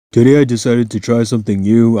Today I decided to try something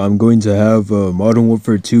new. I'm going to have Modern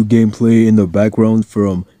Warfare 2 gameplay in the background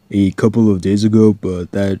from a couple of days ago,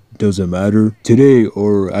 but that doesn't matter. Today,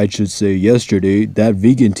 or I should say yesterday,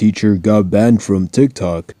 ThatVeganTeacher got banned from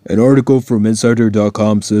TikTok. An article from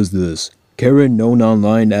Insider.com says this: Karen, known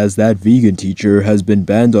online as ThatVeganTeacher, has been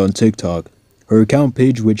banned on TikTok. Her account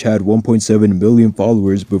page, which had 1.7 million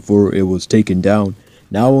followers before it was taken down,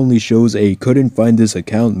 now only shows a "couldn't find this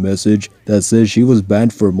account" message that says she was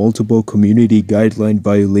banned for multiple community guideline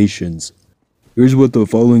violations. Here's what the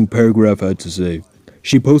following paragraph had to say.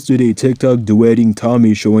 She posted a TikTok duetting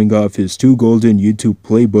Tommy showing off his 2 golden YouTube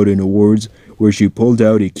play button awards, where she pulled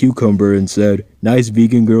out a cucumber and said, "Nice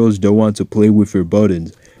vegan girls don't want to play with your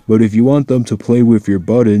buttons, but if you want them to play with your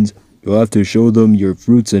buttons, you'll have to show them your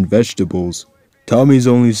fruits and vegetables." Tommy's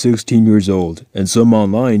only 16 years old, and some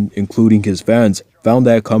online, including his fans, found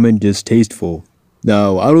that comment distasteful.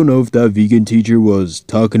 Now, I don't know if ThatVeganTeacher was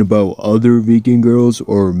talking about other vegan girls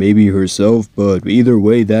or maybe herself, but either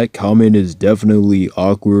way, that comment is definitely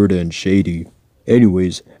awkward and shady.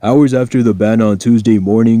 Anyways, hours after the ban on Tuesday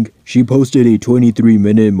morning, she posted a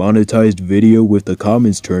 23-minute monetized video with the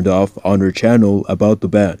comments turned off on her channel about the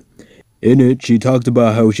ban. In it, she talked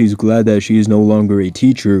about how she's glad that she is no longer a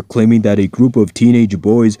teacher, claiming that a group of teenage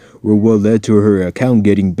boys were what led to her account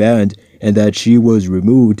getting banned, and that she was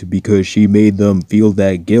removed because she made them feel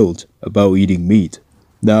that guilt about eating meat.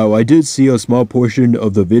 Now, I did see a small portion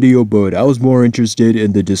of the video, but I was more interested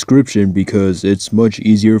in the description because it's much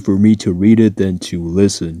easier for me to read it than to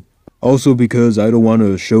listen. Also because I don't want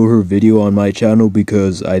to show her video on my channel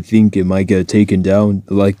because I think it might get taken down,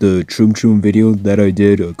 like the Troom Troom video that I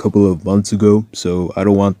did a couple of months ago, so I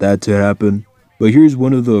don't want that to happen. But here's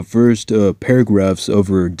one of the first paragraphs of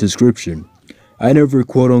her description. "I never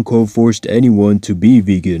quote-unquote forced anyone to be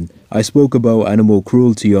vegan. I spoke about animal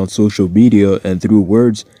cruelty on social media, and through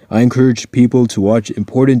words, I encouraged people to watch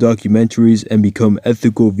important documentaries and become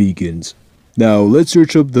ethical vegans." Now, let's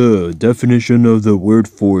search up the definition of the word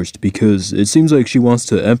forced because it seems like she wants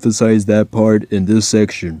to emphasize that part in this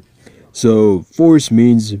section. So, force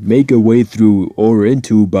means make a way through or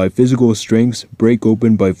into by physical strength, break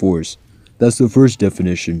open by force. That's the first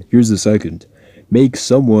definition. Here's the second. Make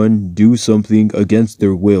someone do something against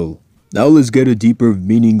their will. Now let's get a deeper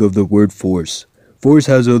meaning of the word force. Force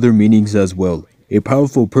has other meanings as well. A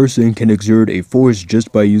powerful person can exert a force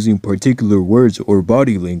just by using particular words or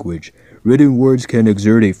body language. Written words can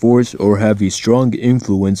exert a force or have a strong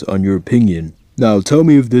influence on your opinion. Now tell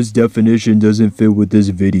me if this definition doesn't fit with this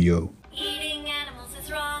video. Eating animals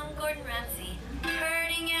is wrong, Gordon Ramsay.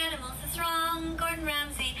 Hurting animals is wrong, Gordon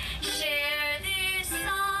Ramsay. Share this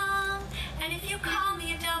song, and if you call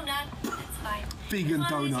me a donut, that's fine. Vegan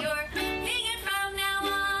As long as donut. you're vegan from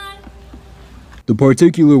now on. The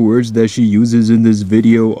particular words that she uses in this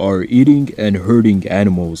video are eating and hurting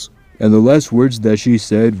animals. And the last words that she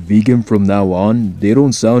said, vegan from now on, they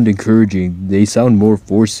don't sound encouraging, they sound more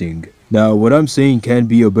forcing. Now, what I'm saying can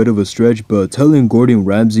be a bit of a stretch, but telling Gordon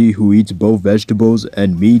Ramsay, who eats both vegetables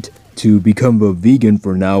and meat, to become a vegan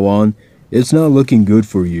from now on, it's not looking good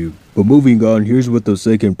for you. But moving on, here's what the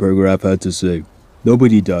second paragraph had to say.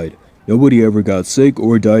 Nobody died. Nobody ever got sick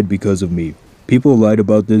or died because of me. People lied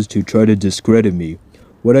about this to try to discredit me.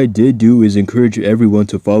 What I did do is encourage everyone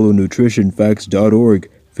to follow nutritionfacts.org,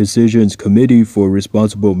 Physicians Committee for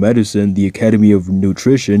Responsible Medicine, the Academy of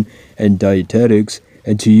Nutrition and Dietetics,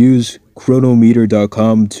 and to use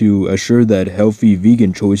chronometer.com to assure that healthy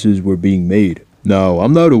vegan choices were being made. Now,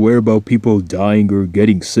 I'm not aware about people dying or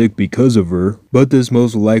getting sick because of her, but this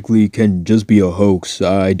most likely can just be a hoax.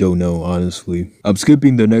 I don't know, honestly. I'm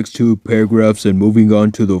skipping the next 2 paragraphs and moving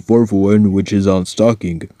on to the fourth one, which is on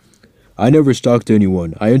stalking. I never stalked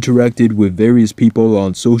anyone. I interacted with various people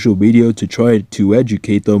on social media to try to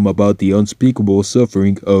educate them about the unspeakable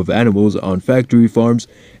suffering of animals on factory farms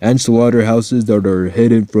and slaughterhouses that are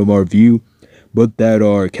hidden from our view, but that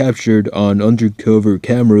are captured on undercover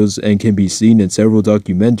cameras and can be seen in several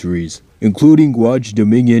documentaries, including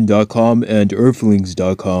WatchDominion.com and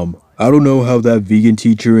Earthlings.com. I don't know how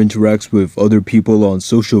ThatVeganTeacher interacts with other people on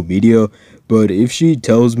social media, but if she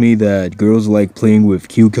tells me that girls like playing with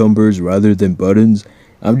cucumbers rather than buttons,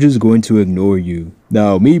 I'm just going to ignore you.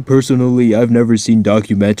 Now, me personally, I've never seen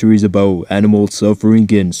documentaries about animal suffering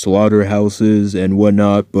in slaughterhouses and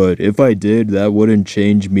whatnot, but if I did, that wouldn't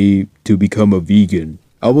change me to become a vegan.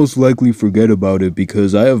 I'll most likely forget about it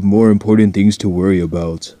because I have more important things to worry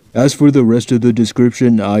about. As for the rest of the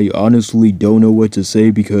description, I honestly don't know what to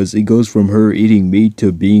say because it goes from her eating meat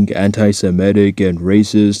to being anti-Semitic and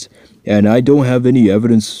racist, and I don't have any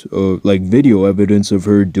evidence, like video evidence of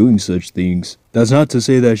her doing such things. That's not to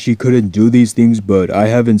say that she couldn't do these things, but I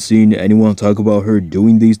haven't seen anyone talk about her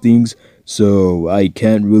doing these things, so I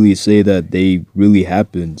can't really say that they really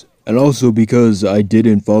happened. And also because I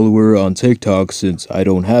didn't follow her on TikTok since I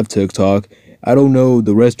don't have TikTok, I don't know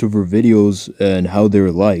the rest of her videos and how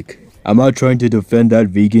they're like. I'm not trying to defend that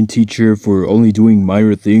vegan teacher for only doing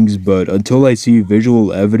minor things, but until I see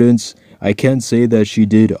visual evidence, I can't say that she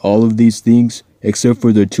did all of these things, except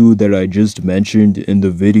for the two that I just mentioned in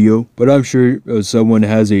the video. But I'm sure someone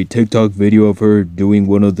has a TikTok video of her doing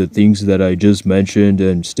one of the things that I just mentioned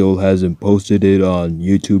and still hasn't posted it on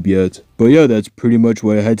YouTube yet. But yeah, that's pretty much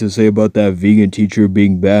what I had to say about that vegan teacher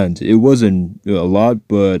being banned. It wasn't a lot,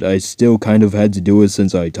 but I still kind of had to do it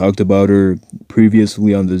since I talked about her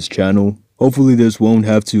previously on this channel. Hopefully this won't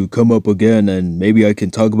have to come up again and maybe I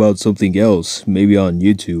can talk about something else, maybe on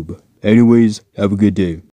YouTube. Anyways, have a good day.